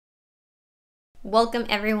Welcome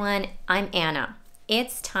everyone, I'm Anna.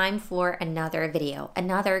 It's time for another video,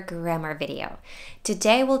 another grammar video.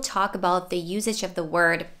 Today we'll talk about the usage of the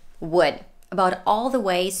word would, about all the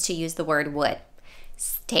ways to use the word would.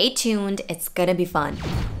 Stay tuned, it's gonna be fun.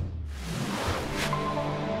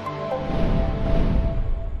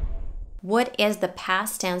 Would is the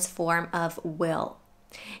past tense form of will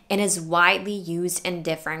and is widely used in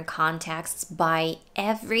different contexts by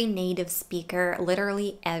every native speaker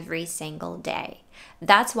literally every single day.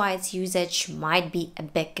 That's why its usage might be a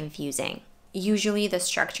bit confusing. Usually the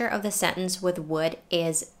structure of the sentence with would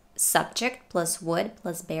is subject plus would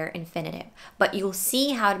plus bare infinitive, but you'll see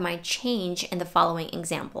how it might change in the following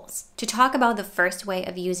examples. To talk about the first way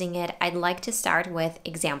of using it, I'd like to start with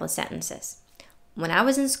example sentences. When I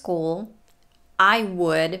was in school, I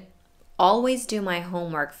would always do my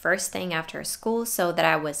homework first thing after school so that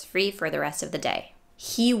I was free for the rest of the day.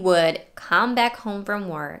 He would come back home from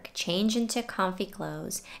work, change into comfy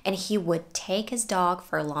clothes, and he would take his dog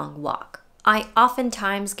for a long walk. I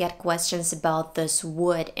oftentimes get questions about this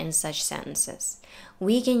would in such sentences.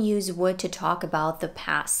 We can use would to talk about the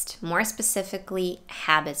past, more specifically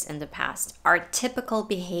habits in the past, our typical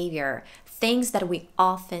behavior, things that we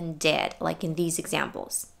often did, like in these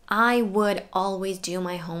examples. I would always do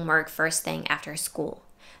my homework first thing after school.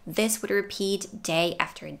 This would repeat day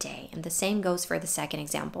after day, and the same goes for the second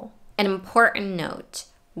example. An important note,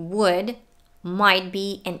 would, might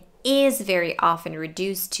be, and is very often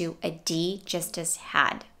reduced to a D just as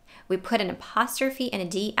had. We put an apostrophe and a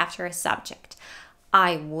D after a subject.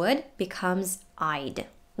 I would becomes I'd.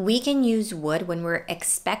 We can use would when we're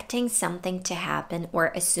expecting something to happen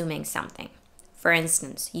or assuming something. For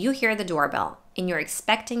instance, you hear the doorbell and you're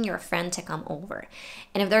expecting your friend to come over.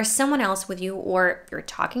 And if there's someone else with you or you're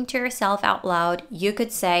talking to yourself out loud, you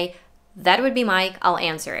could say, "That would be Mike, I'll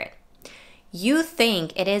answer it." You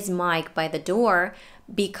think it is Mike by the door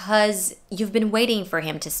because you've been waiting for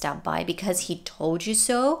him to stop by because he told you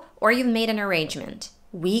so, or you've made an arrangement.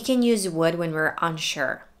 We can use would when we're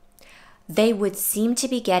unsure. They would seem to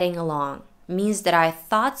be getting along means that I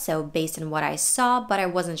thought so based on what I saw, but I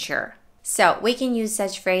wasn't sure. So we can use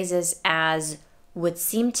such phrases as would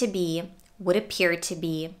seem to be, would appear to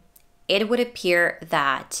be, it would appear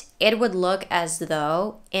that, it would look as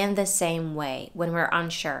though, in the same way when we're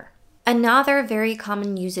unsure. Another very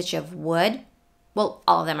common usage of would, well,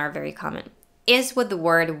 all of them are very common, is with the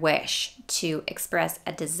word wish to express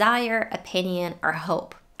a desire, opinion, or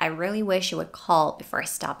hope. I really wish you would call before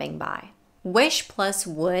stopping by. Wish plus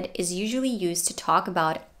would is usually used to talk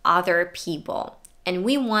about other people. And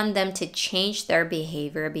we want them to change their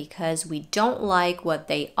behavior because we don't like what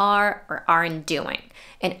they are or aren't doing.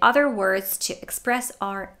 In other words, to express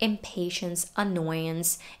our impatience,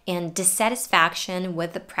 annoyance, and dissatisfaction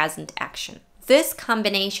with the present action. This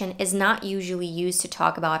combination is not usually used to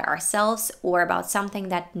talk about ourselves or about something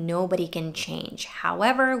that nobody can change.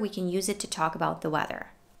 However, we can use it to talk about the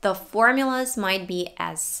weather. The formulas might be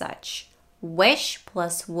as such: wish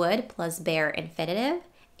plus would plus bare infinitive,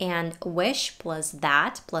 and wish plus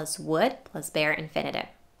that plus would plus bare infinitive.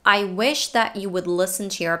 I wish that you would listen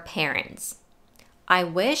to your parents. I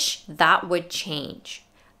wish that would change.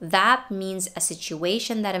 That means a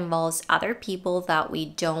situation that involves other people that we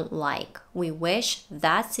don't like. We wish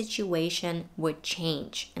that situation would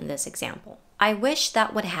change in this example. I wish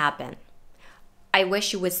that would happen. I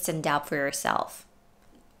wish you would stand up for yourself.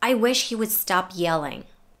 I wish he would stop yelling.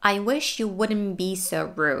 I wish you wouldn't be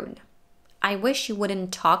so rude. I wish you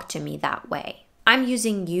wouldn't talk to me that way. I'm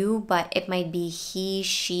using you, but it might be he,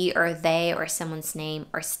 she, or they, or someone's name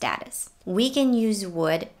or status. We can use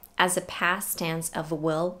would as a past tense of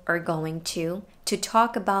will or going to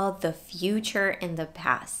talk about the future in the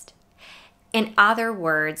past. In other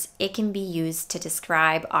words, it can be used to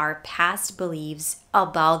describe our past beliefs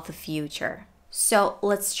about the future. So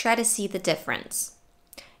let's try to see the difference.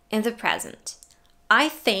 In the present, I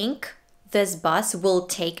think this bus will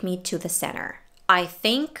take me to the center. I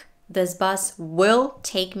think this bus will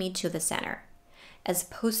take me to the center. As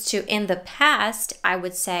opposed to in the past, I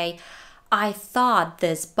would say, I thought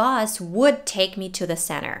this bus would take me to the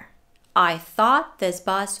center. I thought this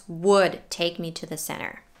bus would take me to the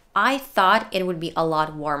center. I thought it would be a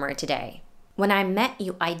lot warmer today. When I met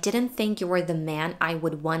you, I didn't think you were the man I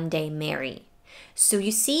would one day marry. So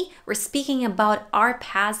you see, we're speaking about our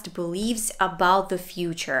past beliefs about the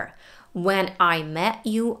future. When I met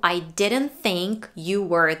you, I didn't think you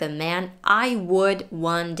were the man I would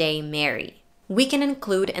one day marry. We can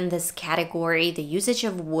include in this category the usage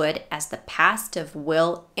of would as the past of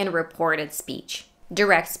will in reported speech.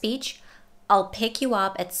 Direct speech, I'll pick you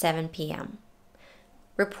up at 7 p.m.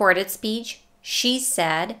 Reported speech, She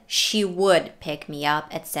said she would pick me up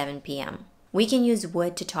at 7 p.m. We can use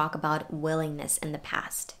would to talk about willingness in the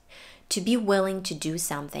past. To be willing to do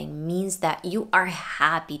something means that you are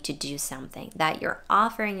happy to do something, that you're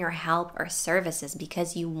offering your help or services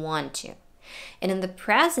because you want to. And in the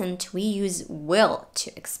present, we use will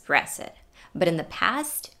to express it. But in the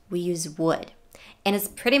past, we use would. And it's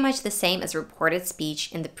pretty much the same as reported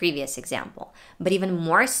speech in the previous example. But even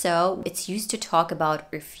more so, it's used to talk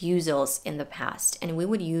about refusals in the past. And we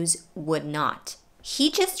would use would not.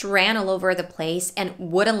 He just ran all over the place and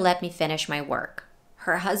wouldn't let me finish my work.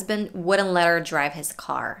 Her husband wouldn't let her drive his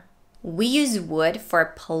car. We use would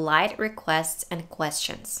for polite requests and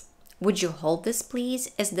questions. Would you hold this please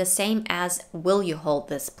is the same as will you hold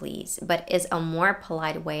this please, but is a more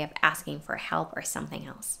polite way of asking for help or something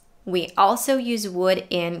else. We also use would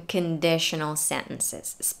in conditional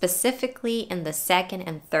sentences, specifically in the second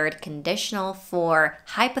and third conditional for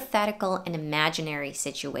hypothetical and imaginary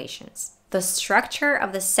situations. The structure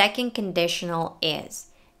of the second conditional is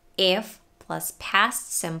if plus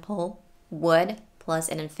past simple, would plus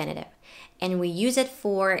an infinitive. And we use it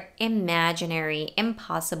for imaginary,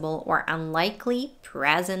 impossible, or unlikely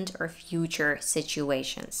present or future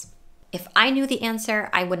situations. If I knew the answer,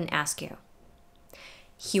 I wouldn't ask you.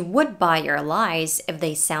 He would buy your lies if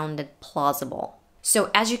they sounded plausible.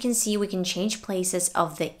 So as you can see, we can change places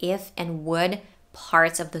of the if and would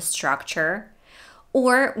parts of the structure.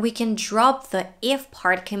 Or we can drop the if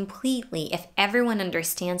part completely if everyone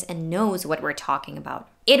understands and knows what we're talking about.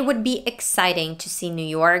 It would be exciting to see New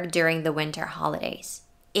York during the winter holidays.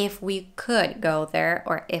 If we could go there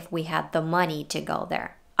or if we had the money to go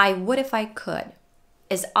there. I would if I could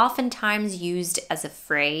is oftentimes used as a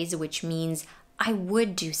phrase which means I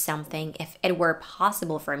would do something if it were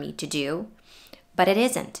possible for me to do, but it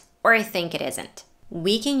isn't, or I think it isn't.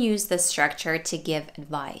 We can use this structure to give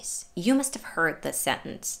advice. You must have heard this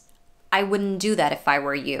sentence. I wouldn't do that if I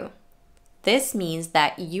were you. This means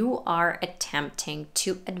that you are attempting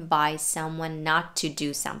to advise someone not to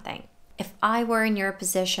do something. If I were in your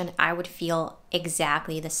position, I would feel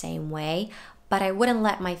exactly the same way, but I wouldn't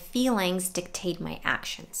let my feelings dictate my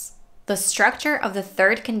actions. The structure of the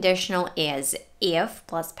third conditional is if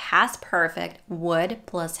plus past perfect, would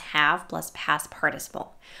plus have plus past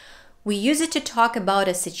participle. We use it to talk about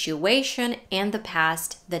a situation in the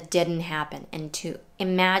past that didn't happen and to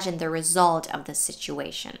imagine the result of the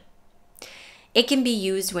situation. It can be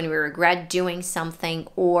used when we regret doing something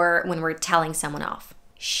or when we're telling someone off.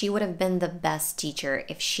 She would have been the best teacher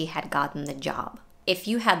if she had gotten the job. If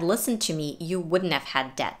you had listened to me, you wouldn't have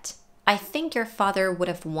had debt. I think your father would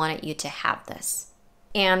have wanted you to have this.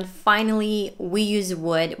 And finally, we use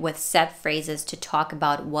would with set phrases to talk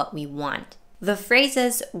about what we want. The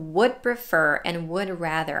phrases would prefer and would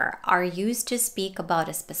rather are used to speak about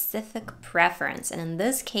a specific preference and in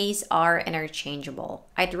this case are interchangeable.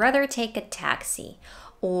 I'd rather take a taxi,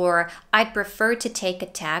 or I'd prefer to take a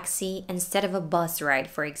taxi instead of a bus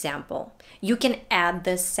ride, for example. You can add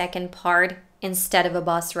this second part instead of a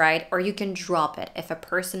bus ride, or you can drop it if a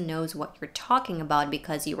person knows what you're talking about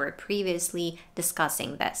because you were previously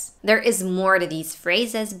discussing this. There is more to these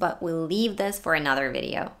phrases, but we'll leave this for another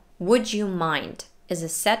video. Would you mind is a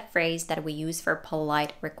set phrase that we use for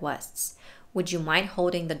polite requests. Would you mind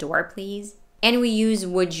holding the door, please? And we use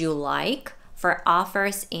would you like for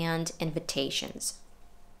offers and invitations.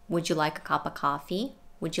 Would you like a cup of coffee?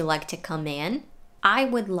 Would you like to come in? I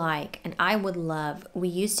would like and I would love, we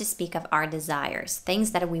use to speak of our desires,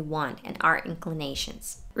 things that we want and our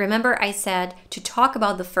inclinations. Remember I said to talk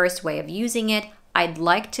about the first way of using it, I'd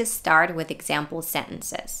like to start with example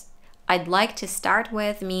sentences. I'd like to start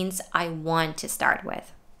with means I want to start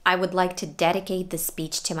with. I would like to dedicate the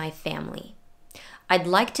speech to my family. I'd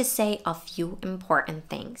like to say a few important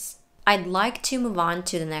things. I'd like to move on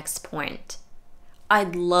to the next point.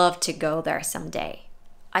 I'd love to go there someday.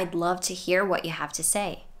 I'd love to hear what you have to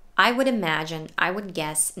say. I would imagine, I would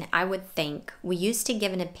guess, and I would think we used to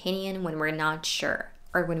give an opinion when we're not sure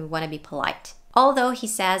or when we want to be polite. Although he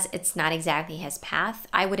says it's not exactly his path,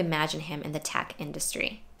 I would imagine him in the tech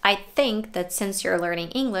industry. I think that since you're learning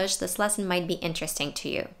English, this lesson might be interesting to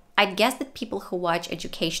you. I'd guess that people who watch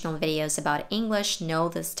educational videos about English know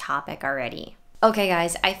this topic already. Okay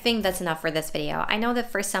guys, I think that's enough for this video. I know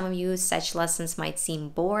that for some of you, such lessons might seem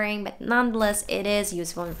boring, but nonetheless, it is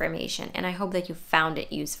useful information, and I hope that you found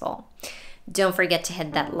it useful. Don't forget to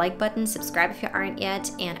hit that like button, subscribe if you aren't yet,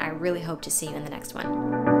 and I really hope to see you in the next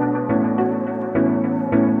one.